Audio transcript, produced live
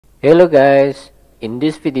Hello guys, in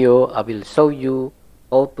this video I will show you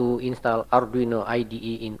how to install Arduino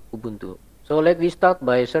IDE in Ubuntu. So let me start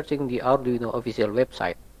by searching the Arduino official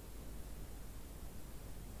website.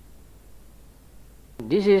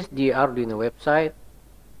 This is the Arduino website.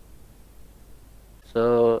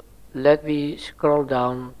 So let me scroll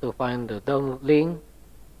down to find the download link.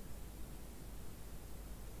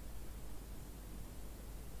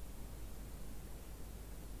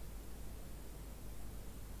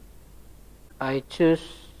 I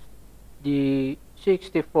choose the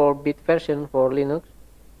 64-bit version for Linux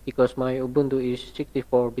because my Ubuntu is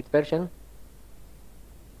 64-bit version.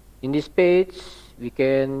 In this page we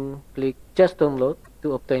can click just download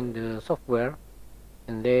to obtain the software,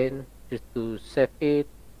 and then just to save it,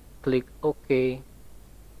 click OK.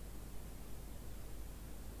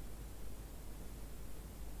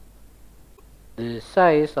 The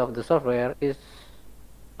size of the software is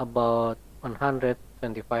about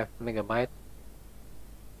 125 megabytes.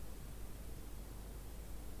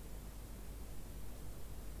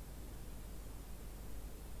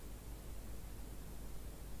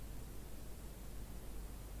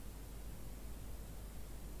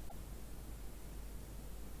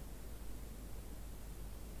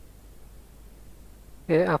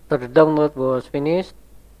 Okay, after the download was finished,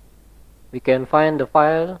 we can find the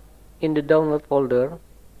file in the download folder.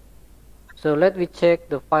 So let me check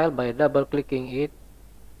the file by double clicking it.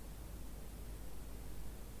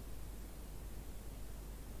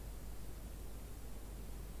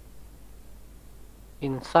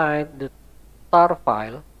 Inside the tar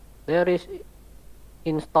file there is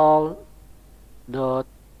install.sh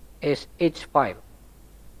file.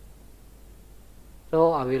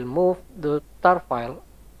 So I will move the tar file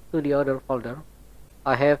to the other folder.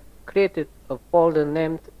 I have created a folder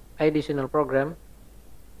named additional program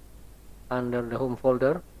under the home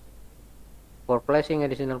folder for placing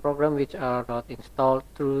additional programs which are not installed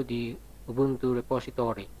through the Ubuntu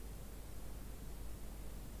repository.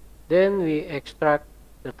 Then we extract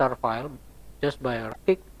the tar file just by a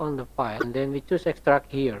click on the file, and then we choose extract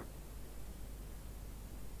here.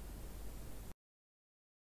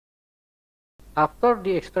 After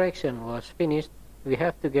the extraction was finished, we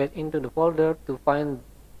have to get into the folder to find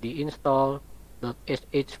the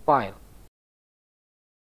install.sh file.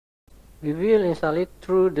 We will install it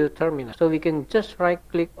through the terminal, so we can just right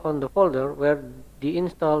click on the folder where the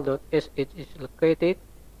install.sh is located,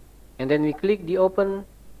 and then we click the open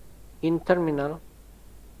in terminal,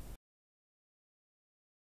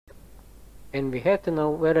 and we have to know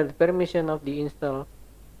whether the permission of the install.sh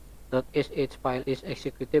file is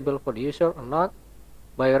executable for the user or not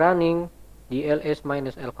by running the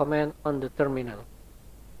ls-l command on the terminal.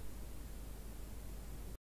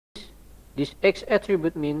 This X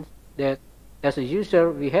attribute means that as a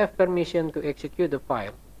user we have permission to execute the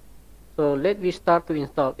file. So let me start to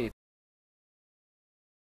install it.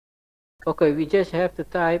 Okay, we just have to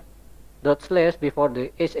type // before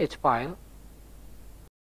the sh file.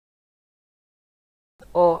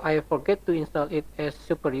 Oh, I forget to install it as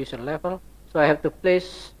super user level, so I have to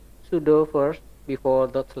place sudo first before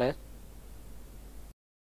 //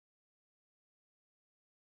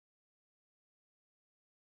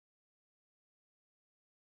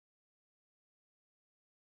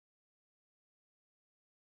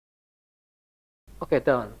 Okay,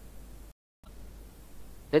 done.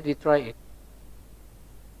 Let me try it.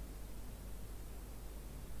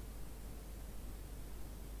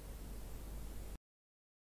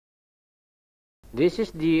 This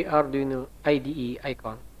is the Arduino IDE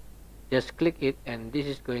icon. Just click it and this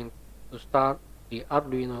is going to start the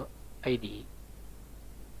Arduino IDE.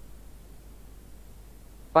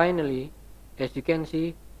 Finally, as you can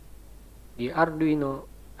see, the Arduino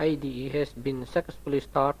IDE has been successfully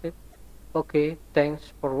started. Okay,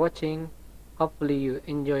 thanks for watching. Hopefully you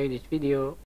enjoy this video.